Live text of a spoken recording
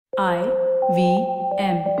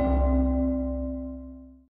IVM.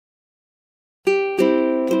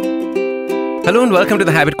 Hello and welcome to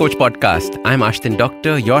the Habit Coach podcast. I'm Ashton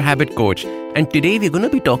Doctor, your habit coach. And today we're going to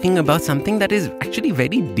be talking about something that is actually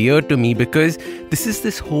very dear to me because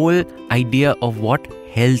this whole idea of what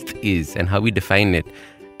health is and how we define it.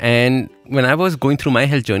 And when I was going through my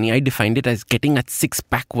health journey, I defined it as getting a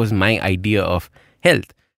six-pack was my idea of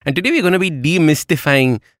health. And today we're going to be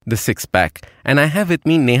demystifying the six-pack. And I have with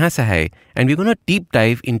me Neha Sahaya. And we're going to deep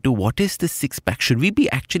dive into what is the six-pack? Should we be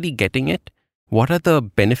actually getting it? What are the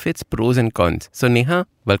benefits, pros and cons? So Neha,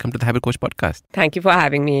 welcome to the Habit Coach podcast. Thank you for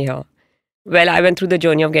having me here. Well, I went through the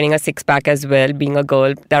journey of getting a six-pack as well, being a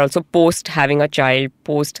girl. That also post having a child,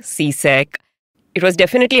 post C-sec. It was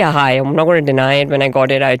definitely a high. I'm not going to deny it. When I got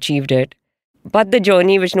it, I achieved it. But the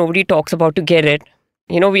journey which nobody talks about to get it,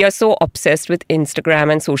 we are so obsessed with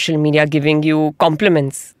Instagram and social media giving you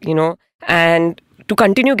compliments, and to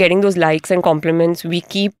continue getting those likes and compliments, we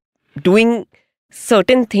keep doing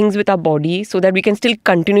certain things with our body so that we can still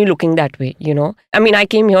continue looking that way, I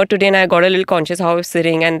came here today and I got a little conscious how I was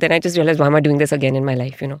sitting, and then I just realized, why am I doing this again in my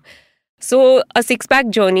life, So a six-pack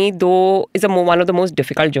journey, though, is one of the most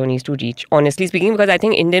difficult journeys to reach, honestly speaking, because I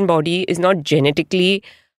think Indian body is not genetically,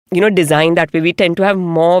 designed that way. We tend to have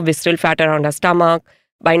more visceral fat around our stomach.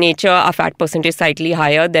 By nature, our fat percentage is slightly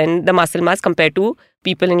higher than the muscle mass compared to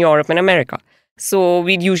people in Europe and America. So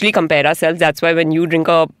we usually compare ourselves. That's why when you drink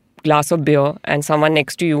a glass of beer and someone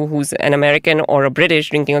next to you who's an American or a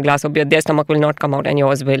British drinking a glass of beer, their stomach will not come out and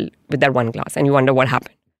yours will with that one glass, and you wonder what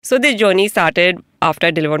happened. So this journey started after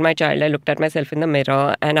I delivered my child. I looked at myself in the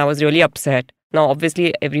mirror and I was really upset. Now,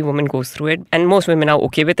 obviously, every woman goes through it and most women are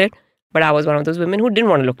okay with it. But I was one of those women who didn't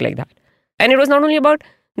want to look like that. And it was not only about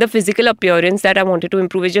the physical appearance that I wanted to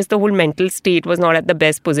improve. It's just the whole mental state was not at the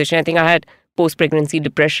best position. I think I had post-pregnancy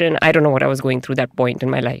depression. I don't know what I was going through that point in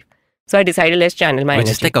my life. So I decided, let's channel my energy.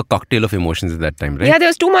 Just like a cocktail of emotions at that time, right? Yeah, there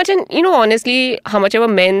was too much. And, honestly, how much ever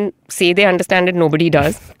men say they understand it, nobody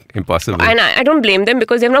does. Impossible. And I don't blame them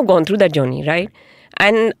because they've not gone through that journey, right?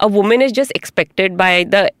 And a woman is just expected by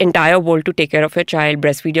the entire world to take care of your child,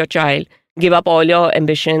 breastfeed your child, give up all your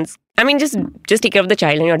ambitions. Just take care of the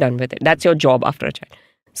child and you're done with it. That's your job after a child.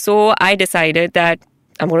 So I decided that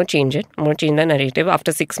I'm going to change it. I'm going to change the narrative.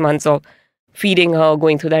 After 6 months of feeding her,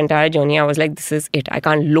 going through the entire journey, I was like, this is it. I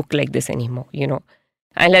can't look like this anymore,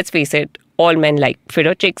 And let's face it, all men like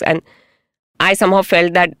fitter chicks. And I somehow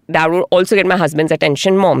felt that would also get my husband's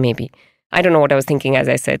attention more, maybe. I don't know what I was thinking, as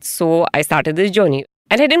I said. So I started this journey.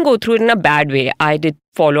 And I didn't go through it in a bad way. I did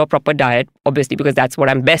follow a proper diet, obviously, because that's what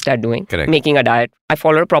I'm best at doing. Correct. Making a diet. I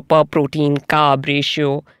followed a proper protein, carb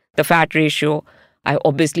ratio, the fat ratio. I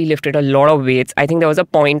obviously lifted a lot of weights. I think there was a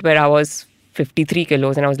point where I was 53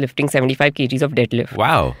 kilos and I was lifting 75 kgs of deadlift.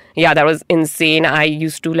 Wow. Yeah, that was insane. I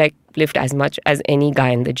used to lift as much as any guy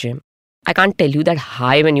in the gym. I can't tell you that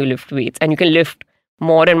high when you lift weights, and you can lift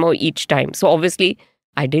more and more each time. So obviously,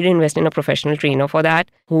 I did invest in a professional trainer for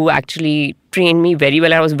that who actually trained me very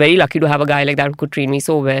well. I was very lucky to have a guy like that who could train me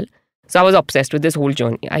so well. So I was obsessed with this whole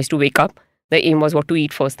journey. I used to wake up. The aim was what to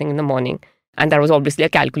eat first thing in the morning. And that was obviously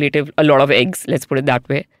a lot of eggs, let's put it that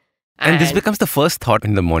way. And this becomes the first thought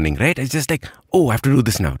in the morning, right? It's just like, oh, I have to do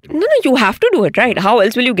this now. No, you have to do it, right? How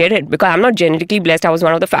else will you get it? Because I'm not genetically blessed. I was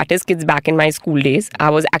one of the fattest kids back in my school days. I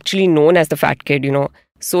was actually known as the fat kid,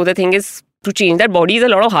 So the thing is, to change that body is a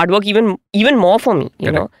lot of hard work, even more for me,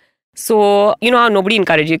 know. So, how nobody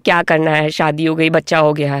encourages you. Kya karna hai? Shaadi ho gayi, bachcha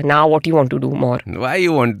ho gaya. Now what you want to do more? Why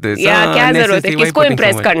you want this? Yeah, kya zarurat hai? Kisko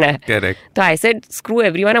impress karna hai? Correct. So I said, screw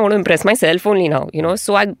everyone. I want to impress myself only now,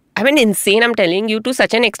 So I went insane, I'm telling you, to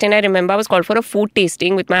such an extent. I remember I was called for a food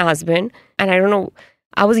tasting with my husband. And I don't know,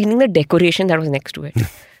 I was eating the decoration that was next to it.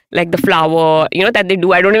 Like the flower, that they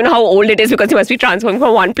do. I don't even know how old it is because it must be transferring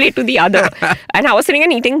from one plate to the other. And I was sitting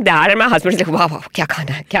and eating that, and my husband was like, wow, kya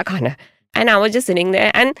khana hai? And I was just sitting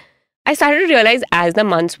there, and I started to realize as the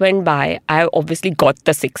months went by, I obviously got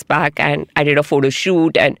the six-pack, and I did a photo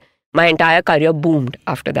shoot, and my entire career boomed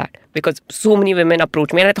after that because so many women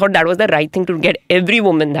approached me, and I thought that was the right thing to get every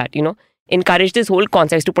woman that, encourage this whole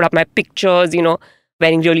concept to put up my pictures,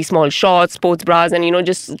 wearing really small shorts, sports bras, and,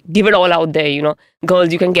 just give it all out there,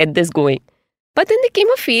 girls, you can get this going. But then there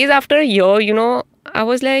came a phase after a year, I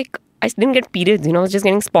was like, I didn't get periods, I was just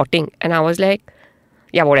getting spotting. And I was like,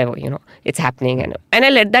 yeah, whatever, it's happening. And I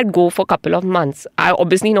let that go for a couple of months. I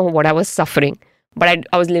obviously know what I was suffering, but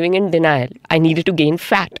I was living in denial. I needed to gain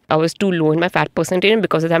fat. I was too low in my fat percentage, and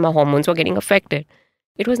because of that, my hormones were getting affected.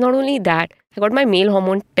 It was not only that, I got my male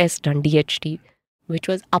hormone test done, DHT, which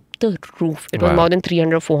was up the roof. It was more than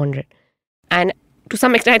 300, 400. And to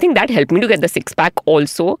some extent, I think that helped me to get the six-pack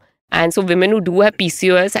also. And so women who do have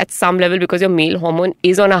PCOS at some level, because your male hormone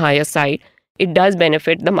is on a higher side, it does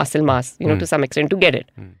benefit the muscle mass, to some extent to get it.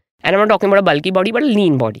 And I'm not talking about a bulky body, but a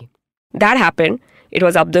lean body. That happened. It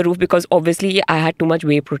was up the roof because obviously I had too much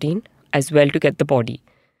whey protein as well to get the body.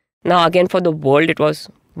 Now again, for the world, it was,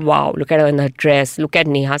 wow, look at her in her dress. Look at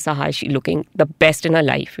Neha Sahaya, she looking the best in her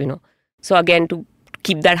life, So again, to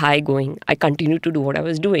keep that high going, I continued to do what I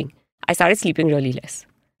was doing. I started sleeping really less.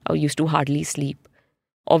 I used to hardly sleep.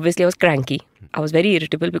 Obviously, I was cranky. I was very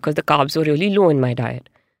irritable because the carbs were really low in my diet.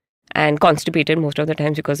 And constipated most of the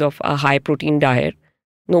times because of a high protein diet.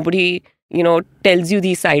 Nobody, tells you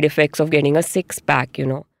these side effects of getting a six-pack,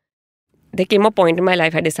 There came a point in my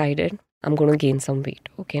life I decided I'm going to gain some weight.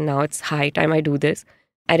 Okay, now it's high time I do this.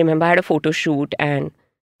 I remember I had a photo shoot and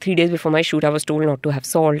 3 days before my shoot, I was told not to have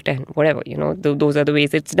salt and whatever, those are the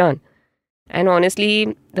ways it's done. And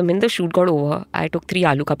honestly, the minute the shoot got over, I took 3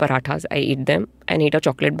 aloo ka parathas, I ate them and ate a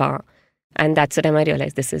chocolate bar. And that's the time I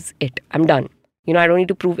realized this is it. I'm done. I don't need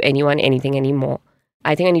to prove anyone anything anymore.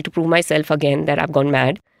 I think I need to prove myself again that I've gone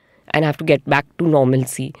mad and I have to get back to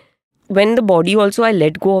normalcy. When the body also, I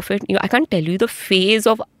let go of it. I can't tell you the phase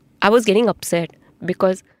of, I was getting upset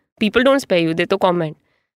because people don't spare you. They to comment,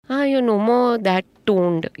 you're no more that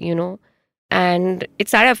toned, And it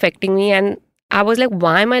started affecting me. And I was like,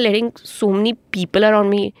 why am I letting so many people around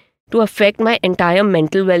me to affect my entire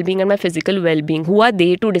mental well-being and my physical well-being? Who are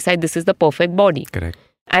they to decide this is the perfect body? Correct.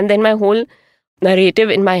 And then my whole narrative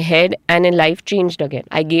in my head and in life changed again.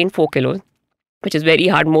 I gained 4 kilos, which is very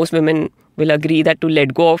hard. Most women will agree that to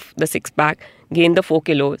let go of the six-pack, gain the 4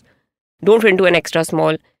 kilos, don't fit into an extra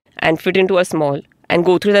small and fit into a small and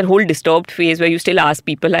go through that whole disturbed phase where you still ask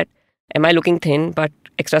people that, am I looking thin? But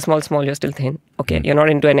extra small, you're still thin. Okay, you're not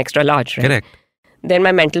into an extra large, right? Correct. Then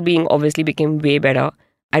my mental being obviously became way better.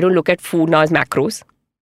 I don't look at food now as macros.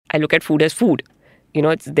 I look at food as food.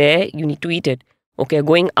 It's there, you need to eat it. Okay,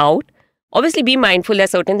 going out, obviously be mindful. There are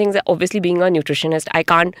certain things that obviously being a nutritionist, I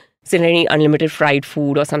can't sit and eat unlimited fried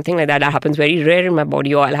food or something like that. That happens very rare in my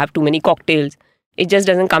body, or I'll have too many cocktails. It just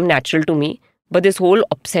doesn't come natural to me. But this whole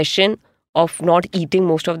obsession of not eating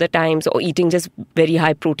most of the times or eating just very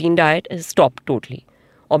high protein diet has stopped totally.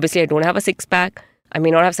 Obviously, I don't have a six-pack. I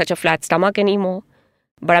may not have such a flat stomach anymore,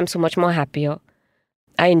 but I'm so much more happier.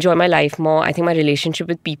 I enjoy my life more. I think my relationship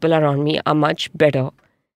with people around me are much better.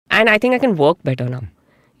 And I think I can work better now.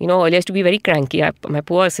 Earlier I used to be very cranky. My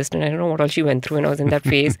poor assistant, I don't know what all she went through when I was in that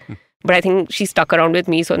phase. But I think she stuck around with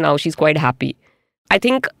me, so now she's quite happy. I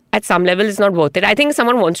think at some level it's not worth it. I think if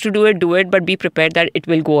someone wants to do it, but be prepared that it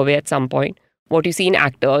will go away at some point. What you see in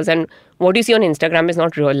actors and what you see on Instagram is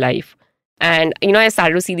not real life. And, I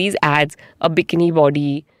started to see these ads, a bikini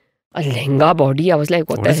body, a lehenga body. I was like,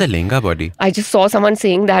 what is a lehenga body? I just saw someone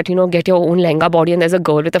saying that, get your own lehenga body, and there's a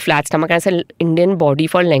girl with a flat stomach. And I said, Indian body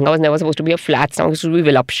for lehenga was never supposed to be a flat stomach. It was supposed to be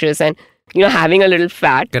voluptuous and, having a little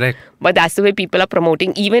fat. Correct. But that's the way people are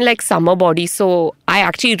promoting, even like summer body. So I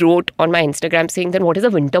actually wrote on my Instagram saying, then what is a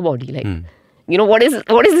winter body? Like, what is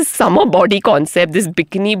this summer body concept, this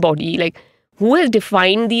bikini body? Like, who has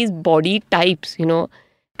defined these body types,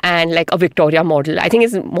 And like a Victoria model. I think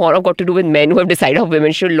it's more got to do with men who have decided how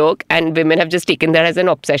women should look, and women have just taken that as an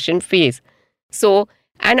obsession phase. So,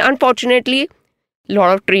 and unfortunately, a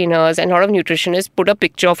lot of trainers and a lot of nutritionists put a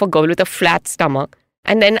picture of a girl with a flat stomach.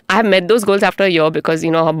 And then I've met those girls after a year because,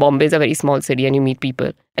 Bombay is a very small city and you meet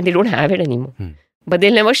people and they don't have it anymore. But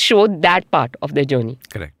they'll never show that part of their journey.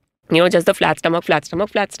 Correct. Just the flat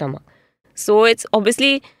stomach. So it's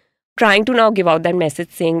obviously trying to now give out that message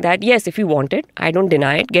saying that, yes, if you want it, I don't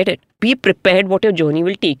deny it, get it. Be prepared what your journey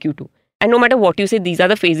will take you to. And no matter what you say, these are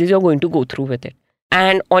the phases you're going to go through with it.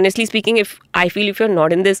 And honestly speaking, if you're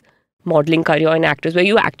not in this modeling career and actors where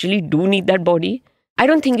you actually do need that body, I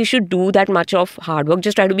don't think you should do that much of hard work.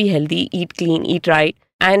 Just try to be healthy, eat clean, eat right,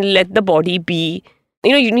 and let the body be,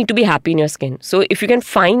 you need to be happy in your skin. So if you can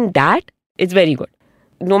find that, it's very good.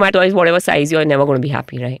 No matter whatever size, you're never going to be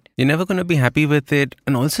happy, right? You're never going to be happy with it.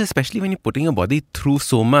 And also, especially when you're putting your body through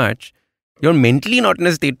so much, you're mentally not in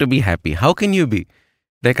a state to be happy. How can you be?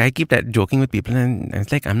 Like, I keep joking with people and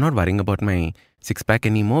it's like, I'm not worrying about my six-pack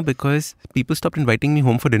anymore because people stopped inviting me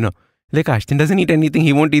home for dinner. Like, Ashton doesn't eat anything.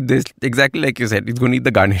 He won't eat this. Exactly like you said. He's going to eat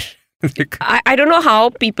the garnish. I don't know how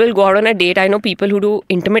people go out on a date. I know people who do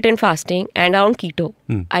intermittent fasting and are on keto.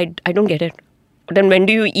 I don't get it. Then when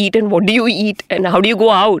do you eat and what do you eat and how do you go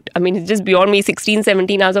out? I mean, it's just beyond me, 16,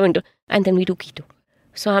 17 hours of winter. And then we do keto.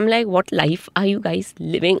 So I'm like, what life are you guys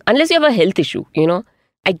living? Unless you have a health issue,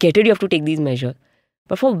 I get it, you have to take these measures.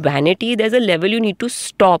 But for vanity, there's a level you need to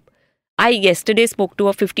stop. I yesterday spoke to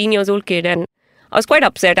a 15 years old kid and I was quite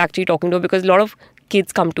upset actually talking to her because a lot of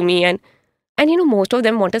kids come to me and And most of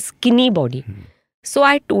them want a skinny body. So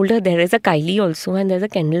I told her, there is a Kylie also and there's a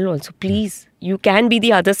Kendall also. Please, you can be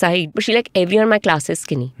the other side. But she like, everyone in my class is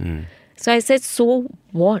skinny. So I said, so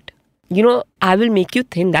what? I will make you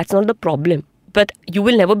thin. That's not the problem. But you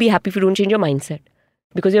will never be happy if you don't change your mindset.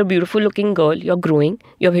 Because you're a beautiful looking girl. You're growing.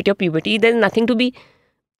 You've hit your puberty. There's nothing to be...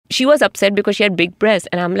 She was upset because she had big breasts.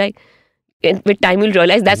 And I'm like, with time you'll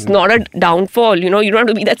realize that's not a downfall. You don't have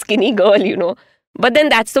to be that skinny girl, But then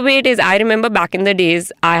that's the way it is. I remember back in the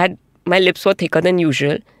days, my lips were thicker than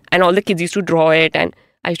usual. And all the kids used to draw it. And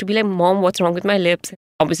I used to be like, Mom, what's wrong with my lips?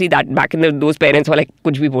 Obviously, that back in those parents were like,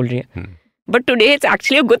 kuch bhi bol rahi hai. But today, it's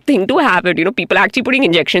actually a good thing to have it. People are actually putting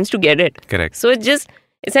injections to get it. Correct. So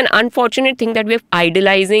it's an unfortunate thing that we're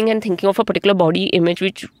idolizing and thinking of a particular body image,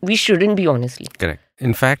 which we shouldn't be, honestly. Correct.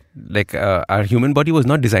 In fact, our human body was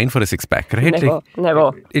not designed for a six-pack, right?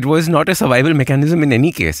 Never. It was not a survival mechanism in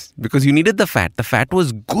any case because you needed the fat. The fat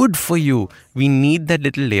was good for you. We need that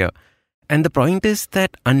little layer. And the point is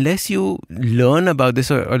that unless you learn about this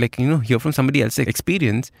or hear from somebody else's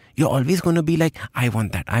experience, you're always going to be like, I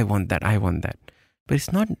want that, I want that, I want that. But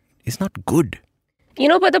it's not good.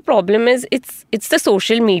 But the problem is it's the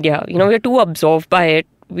social media. We're too absorbed by it.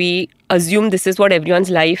 We assume this is what everyone's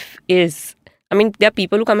life is. I mean, there are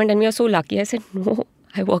people who come and tell me, you're so lucky. I said, no,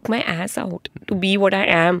 I work my ass out to be what I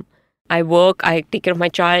am. I work, I take care of my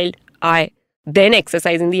child, I then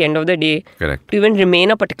exercise in the end of the day. Correct. To even remain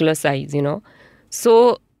a particular size,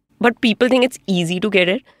 So, but people think it's easy to get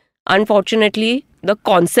it. Unfortunately, the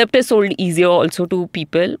concept is sold easier also to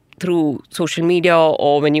people through social media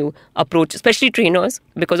or when you approach, especially trainers,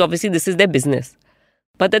 because obviously this is their business.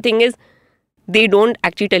 But the thing is, they don't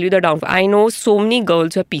actually tell you the downfall. I know so many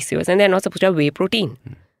girls who are PCOS and they're not supposed to have whey protein.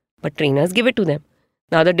 But trainers give it to them.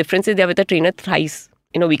 Now the difference is they're with a trainer thrice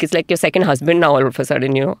in a week. It's like your second husband now all of a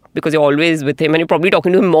sudden, because you're always with him and you're probably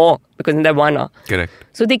talking to him more because in that 1 hour. Correct.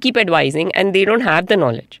 So they keep advising and they don't have the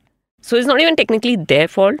knowledge. So it's not even technically their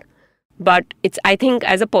fault. But I think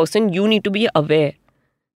as a person, you need to be aware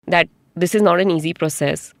that this is not an easy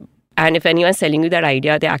process. And if anyone's selling you that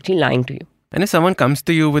idea, they're actually lying to you. And if someone comes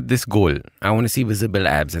to you with this goal, I want to see visible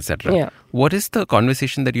abs, etc. Yeah. What is the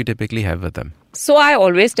conversation that you typically have with them? So I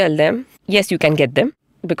always tell them, yes, you can get them.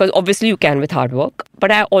 Because obviously you can with hard work.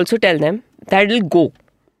 But I also tell them that it'll go.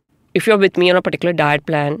 If you're with me on a particular diet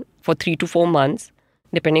plan for 3 to 4 months,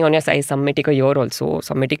 depending on your size, some may take a year also,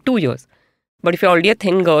 some may take 2 years. But if you're already a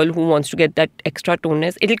thin girl who wants to get that extra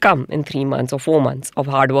toneness, it'll come in 3 months or 4 months of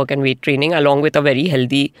hard work and weight training along with a very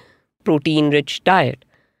healthy, protein-rich diet.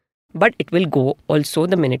 But it will go also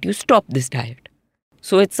the minute you stop this diet.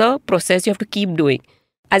 So it's a process you have to keep doing.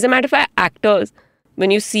 As a matter of fact, actors,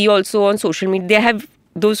 when you see also on social media, they have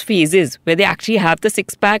those phases where they actually have the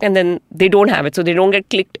six-pack and then they don't have it. So they don't get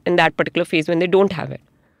clicked in that particular phase when they don't have it.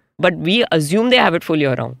 But we assume they have it full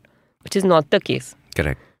year round, which is not the case.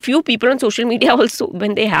 Correct. Few people on social media also,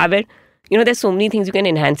 when they have it, there's so many things you can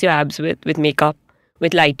enhance your abs with makeup,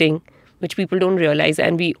 with lighting, which people don't realize.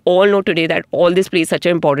 And we all know today that all this plays such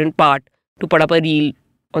an important part to put up a reel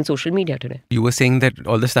on social media today. You were saying that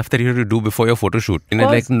all the stuff that you have to do before your photo shoot,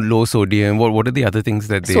 like low sodium, what are the other things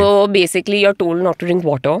that they... So basically you're told not to drink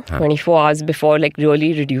water 24 hours before,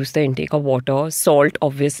 really reduce the intake of water, salt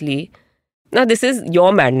obviously. Now this is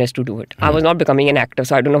your madness to do it. I was not becoming an actor,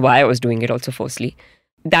 so I don't know why I was doing it also firstly.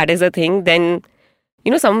 That is a thing. Then,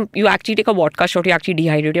 you actually take a vodka shot, you actually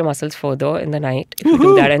dehydrate your muscles further in the night. If you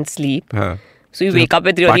do that and sleep. So you wake up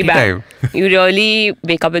with really bad... You really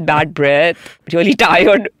wake up with bad breath, really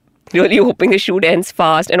tired, really hoping the shoot ends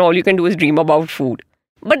fast and all you can do is dream about food.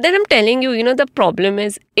 But then I'm telling you, the problem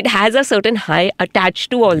is it has a certain high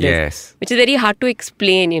attached to all this. Yes. Which is very hard to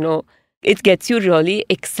explain, It gets you really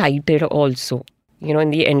excited also,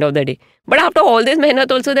 in the end of the day. But after all this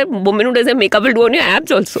mehnat also, that woman who does her makeup will do on your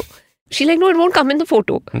abs also. She's like, no, it won't come in the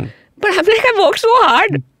photo. But I'm like, I worked so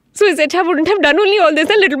hard. So I said, I wouldn't have done only all this,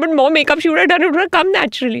 a little bit more makeup she would have done, it would have come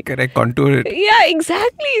naturally. Correct, contour it. Yeah,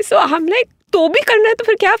 exactly. So I'm like, to bhi karna hai to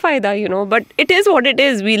fir kya fayda, But it is what it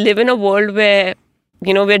is. We live in a world where,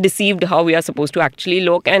 we're deceived how we are supposed to actually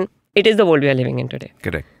look. And it is the world we are living in today.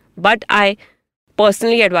 Correct. But I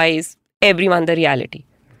personally advise everyone the reality.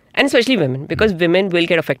 And especially women, because women will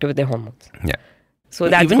get affected with their hormones. Yeah. So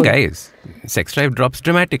that's even good. Guys, sex drive drops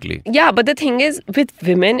dramatically. Yeah, but the thing is, with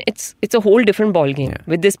women, it's a whole different ballgame. Yeah.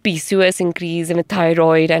 With this PCOS increase and with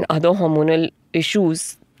thyroid and other hormonal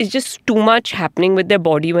issues, it's just too much happening with their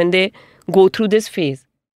body when they go through this phase.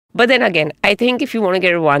 But then again, I think if you want to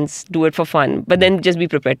get it once, do it for fun. But then just be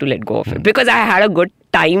prepared to let go of it. Because I had a good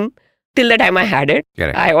time till the time I had it.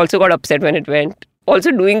 Correct. I also got upset when it went.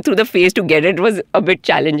 also doing through the phase to get it was a bit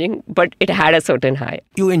challenging, but it had a certain high.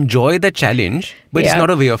 You enjoy the challenge, but it's not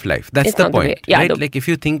a way of life. That's It's the not the point, way. Yeah, right? Like if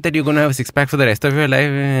you think that you're going to have a six-pack for the rest of your life,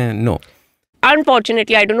 no.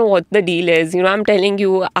 Unfortunately, I don't know what the deal is. I'm telling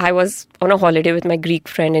you, I was on a holiday with my Greek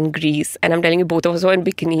friend in Greece, and I'm telling you, both of us were in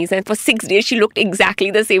bikinis, and for 6 days, she looked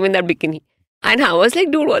exactly the same in that bikini. And I was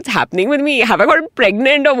like, dude, what's happening with me? Have I got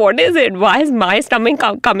pregnant or what is it? Why is my stomach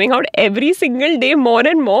coming out every single day more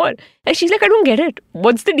and more? And she's like, I don't get it.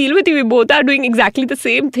 What's the deal with you? We both are doing exactly the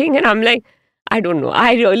same thing. And I'm like, I don't know.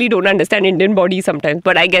 I really don't understand Indian body sometimes.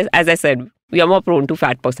 But I guess, as I said, we are more prone to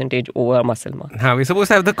fat percentage over muscle mass. We're supposed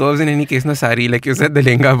to have the curves in any case, no sari. Like you said, the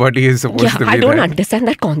lehenga body is supposed to be I don't that. understand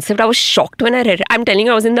that concept. I was shocked when I read it. I'm telling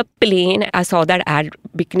you, I was in the plane. I saw that ad,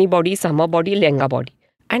 bikini body, summer body, lehenga body.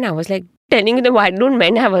 And I was like, telling them, why don't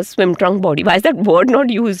men have a swim trunk body? Why is that word not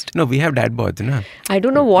used? No, we have dad boards, no? I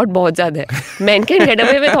don't know what boards are there. Men can get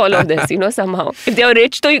away with all of this, somehow. If they are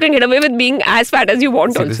rich, though, you can get away with being as fat as you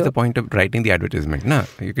want also. This is the point of writing the advertisement, no?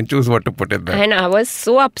 You can choose what to put in there. And I was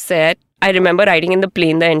so upset. I remember writing in the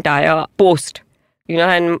plane the entire post,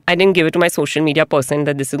 and I didn't give it to my social media person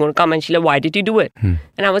that this is going to come. And she's like, why did you do it? And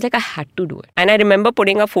I was like, I had to do it. And I remember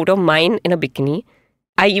putting a photo of mine in a bikini.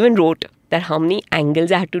 I even wrote that how many angles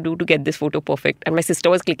I had to do to get this photo perfect. And my sister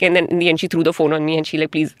was clicking, and then in the end she threw the phone on me and she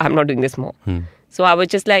like, please, I'm not doing this more. So I was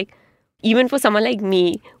just like, even for someone like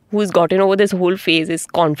me who's gotten over this whole phase, is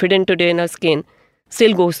confident today in her skin,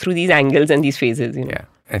 still goes through these angles and these phases. Yeah.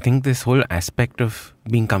 I think this whole aspect of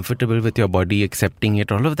being comfortable with your body, accepting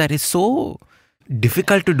it, all of that is so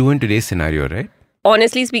difficult to do in today's scenario, right?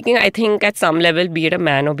 Honestly speaking, I think at some level, be it a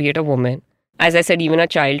man or be it a woman, as I said, even a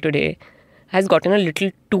child today, has gotten a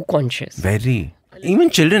little too conscious. Very. Even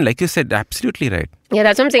children, like you said, absolutely right. Yeah,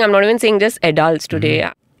 that's what I'm saying. I'm not even saying just adults today.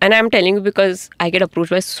 And I'm telling you because I get approached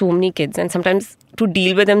by so many kids, and sometimes to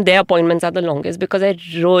deal with them, their appointments are the longest because I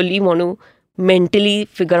really want to mentally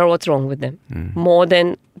figure out what's wrong with them more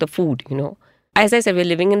than the food, As I said, we're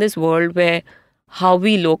living in this world where how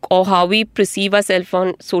we look or how we perceive ourselves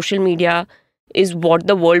on social media is what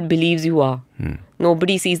the world believes you are.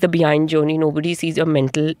 Nobody sees the behind journey. Nobody sees your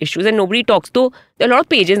mental issues, and nobody talks to. There are a lot of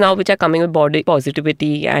pages now which are coming with body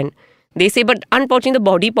positivity, and they say, but unfortunately, the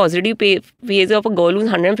body positive phase of a girl who's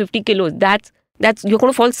 150 kilos, that's you're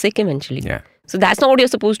going to fall sick eventually. Yeah. So that's not what you're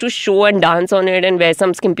supposed to show and dance on it and wear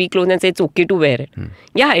some skimpy clothes and say it's okay to wear it.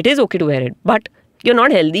 Yeah, it is okay to wear it, but you're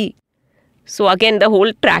not healthy. So again, the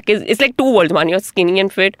whole track it's like two worlds. One, you're skinny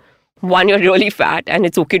and fit. One, you're really fat, and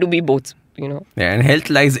it's okay to be both. Yeah, and health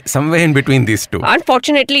lies somewhere in between these two.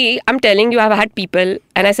 Unfortunately, I'm telling you, I've had people,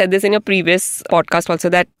 and I said this in your previous podcast also,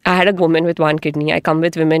 that I had a woman with one kidney. I come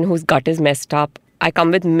with women whose gut is messed up. I come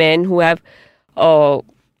with men who have, who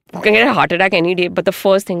can get a heart attack any day. But the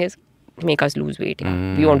first thing is, make us lose weight.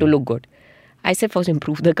 Yeah. We want to look good. I said, first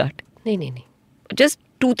improve the gut. No. Just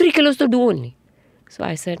 2-3 kilos to do only. So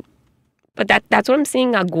I said, but that's what I'm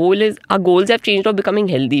saying. Our goals have changed of becoming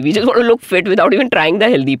healthy. We just want to look fit without even trying the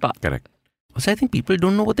healthy part. Correct. Also, I think people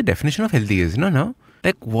don't know what the definition of healthy is, no?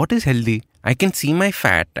 Like, what is healthy? I can see my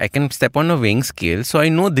fat. I can step on a weighing scale. So I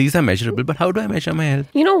know these are measurable. But how do I measure my health?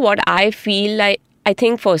 You know what? I feel like, I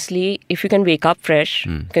think firstly, if you can wake up fresh,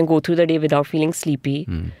 you can go through the day without feeling sleepy.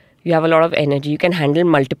 You have a lot of energy. You can handle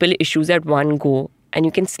multiple issues at one go. And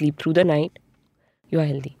you can sleep through the night. You are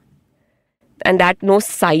healthy. And that no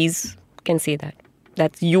size can say that.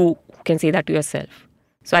 That's you can say that to yourself.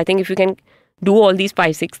 So I think if you can do all these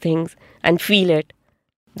 5-6 things and feel it,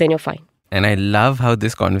 then you're fine. And I love how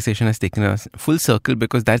this conversation has taken us full circle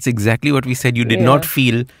because that's exactly what we said you did not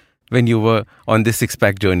feel when you were on this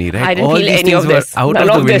six-pack journey, right? I didn't all feel these any things of this. were out None of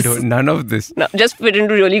the of window. this. None of this. No, just fit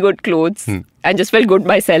into really good clothes and just felt good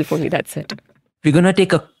myself only. That's it. We're going to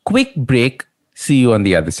take a quick break. See you on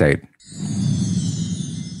the other side.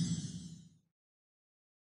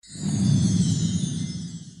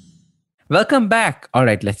 Welcome back. All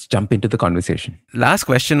right, let's jump into the conversation. Last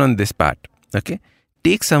question on this part. Okay.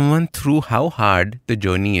 Take someone through how hard the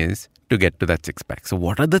journey is to get to that six-pack. So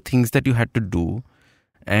what are the things that you had to do?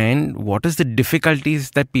 And what is the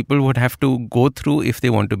difficulties that people would have to go through if they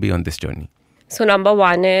want to be on this journey? So number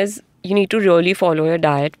one is you need to really follow your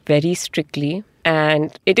diet very strictly.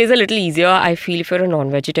 And it is a little easier, I feel, if you're a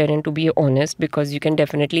non-vegetarian, to be honest, because you can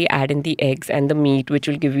definitely add in the eggs and the meat, which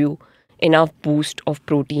will give you enough boost of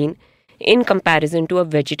protein in comparison to a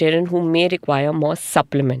vegetarian who may require more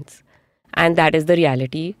supplements. And that is the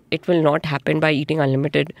reality. It will not happen by eating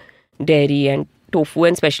unlimited dairy and tofu,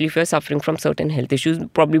 and especially if you're suffering from certain health issues,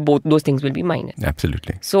 probably both those things will be minor.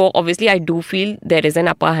 Absolutely. So obviously, I do feel there is an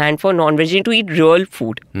upper hand for non-vegetarian to eat real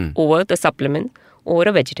food over the supplements, over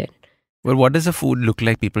a vegetarian. Well, what does the food look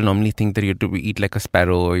like? People normally think that you have to eat like a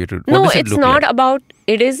sparrow. Or you have to, No, what does it it's look not like? about,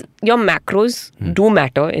 it is your macros do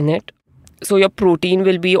matter in it. So your protein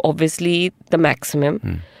will be obviously the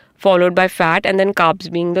maximum, followed by fat, and then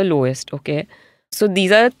carbs being the lowest, okay? So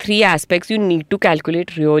these are three aspects you need to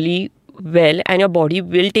calculate really well, and your body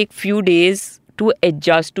will take few days to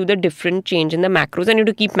adjust to the different change in the macros, and you have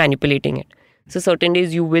to keep manipulating it. So certain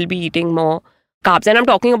days you will be eating more carbs, and I'm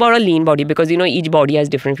talking about a lean body because each body has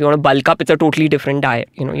different. If you want to bulk up, it's a totally different diet.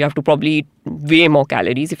 You have to probably eat way more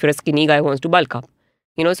calories if you're a skinny guy who wants to bulk up.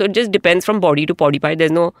 So it just depends from body to body type.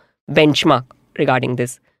 There's no benchmark regarding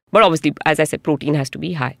this. But obviously, as I said, protein has to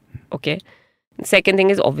be high. Okay. The second thing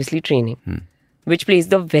is obviously training, which plays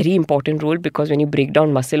the very important role, because when you break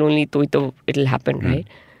down muscle only, it'll happen, right?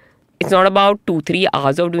 It's not about 2-3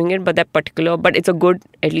 hours of doing it, but it's a good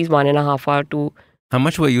at least 1.5 hour to. How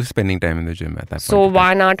much were you spending time in the gym at that point? So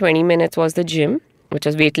 1 hour, 20 minutes was the gym, which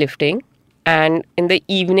was weightlifting. And in the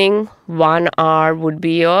evening, 1 hour would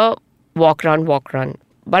be a walk, run.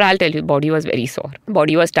 But I'll tell you, body was very sore.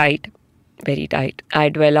 Body was tight, very tight. I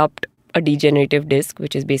developed a degenerative disc,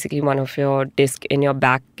 which is basically one of your disc in your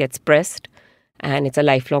back gets pressed. And it's a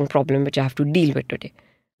lifelong problem which I have to deal with today.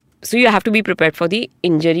 So you have to be prepared for the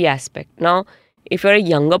injury aspect. Now, if you're a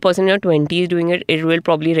younger person in your 20s doing it, it will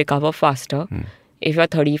probably recover faster. If you're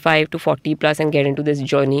 35 to 40 plus and get into this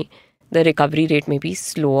journey, the recovery rate may be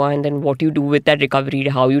slower, and then what you do with that recovery,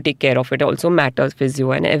 how you take care of it also matters,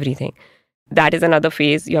 physio and everything. That is another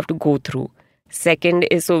phase you have to go through. Second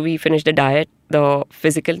is, so we finish the diet, the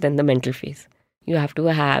physical, then the mental phase. You have to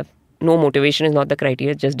have, no, motivation is not the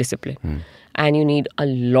criteria, just discipline. And you need a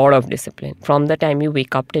lot of discipline from the time you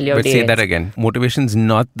wake up till your But day say ends. that again. Motivation's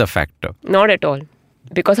not the factor. Not at all.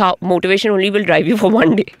 Because motivation only will drive you for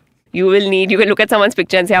one day. You can look at someone's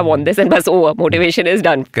picture and say, I want this, and bas over. Motivation is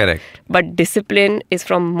done. Correct. But discipline is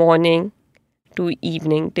from morning to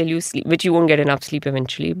evening till you sleep, which you won't get enough sleep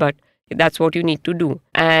eventually, but that's what you need to do.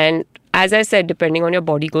 And as I said, depending on your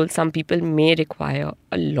body goals, some people may require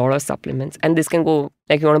a lot of supplements. And this can go,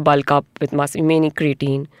 like you want to bulk up with muscle, you may need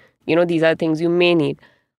creatine. These are things you may need.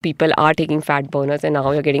 People are taking fat burners, and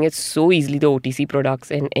now you're getting it so easily, the OTC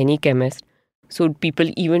products in any chemist. So people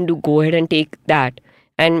even do go ahead and take that.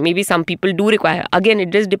 And maybe some people do require, again,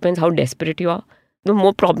 it just depends how desperate you are. The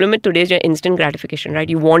more problem with today is your instant gratification, right?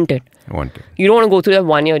 You want it. You don't want to go through that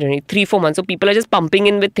 1 year journey, 3-4 months. So people are just pumping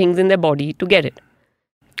in with things in their body to get it.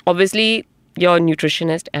 Obviously, your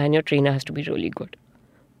nutritionist and your trainer has to be really good.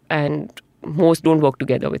 And most don't work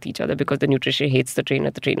together with each other because the nutrition hates the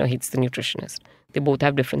trainer hates the nutritionist. They both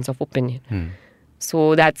have difference of opinion.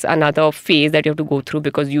 So that's another phase that you have to go through,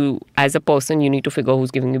 because you, as a person, you need to figure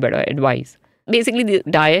who's giving you better advice. Basically, the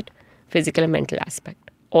diet, physical and mental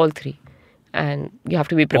aspect, all three. And you have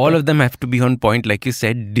to be prepared. All of them have to be on point, like you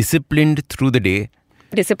said, disciplined through the day.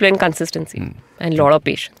 Discipline, consistency, and lot of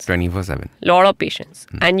patience. 24/7. Lot of patience.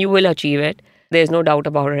 And you will achieve it. There's no doubt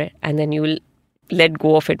about it. And then you will let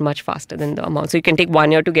go of it much faster than the amount. So you can take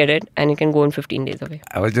 1 year to get it, and you can go in 15 days away.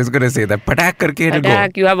 I was just going to say that. Patak karke it'll go.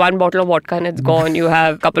 You have 1 bottle of vodka and it's gone. You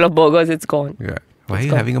have a couple of burgers, it's gone. Yeah. Why are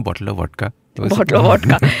you having a bottle of vodka? Bottle of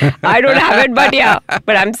vodka. I don't have it, but yeah.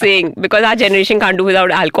 But I'm saying, because our generation can't do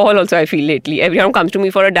without alcohol also, I feel lately. Everyone comes to me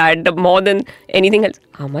for a diet, more than anything else.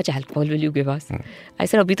 How much alcohol will you give us? I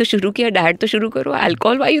said, abhi to shuru kiya, diet to shuru karo.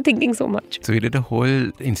 Alcohol, why are you thinking so much? So we did a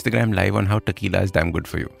whole Instagram live on how tequila is damn good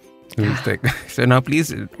for you. So now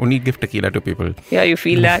please only give tequila to people. Yeah, you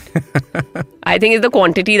feel that? I think it's the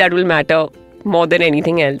quantity that will matter more than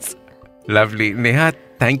anything else. Lovely. Neha,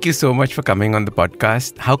 thank you so much for coming on the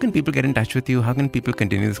podcast. How can people get in touch with you? How can people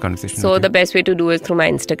continue this conversation So with the you? best way to do is through my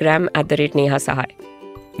Instagram @Neha Sahaya.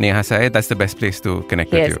 Neha Sahaya, that's the best place to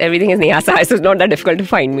connect with Yes, you. everything is Neha Sahaya, so it's not that difficult to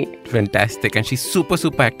find me. Fantastic. And she's super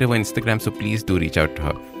active on Instagram, so please do reach out to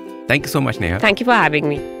her. Thank you so much, Neha. Thank you for having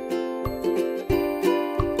me.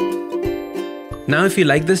 Now, if you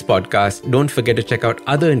like this podcast, don't forget to check out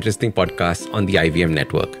other interesting podcasts on the IVM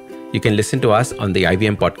network. You can listen to us on the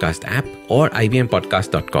IVM Podcast app or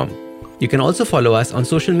ivmpodcast.com. You can also follow us on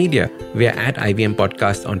social media. We are @IVM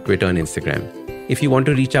Podcast on Twitter and Instagram. If you want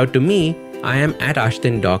to reach out to me, I am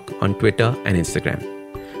 @AshtonDoc on Twitter and Instagram.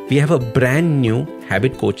 We have a brand new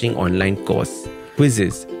habit coaching online course,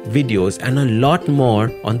 quizzes, videos, and a lot more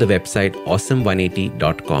on the website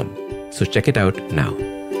awesome180.com. So check it out now.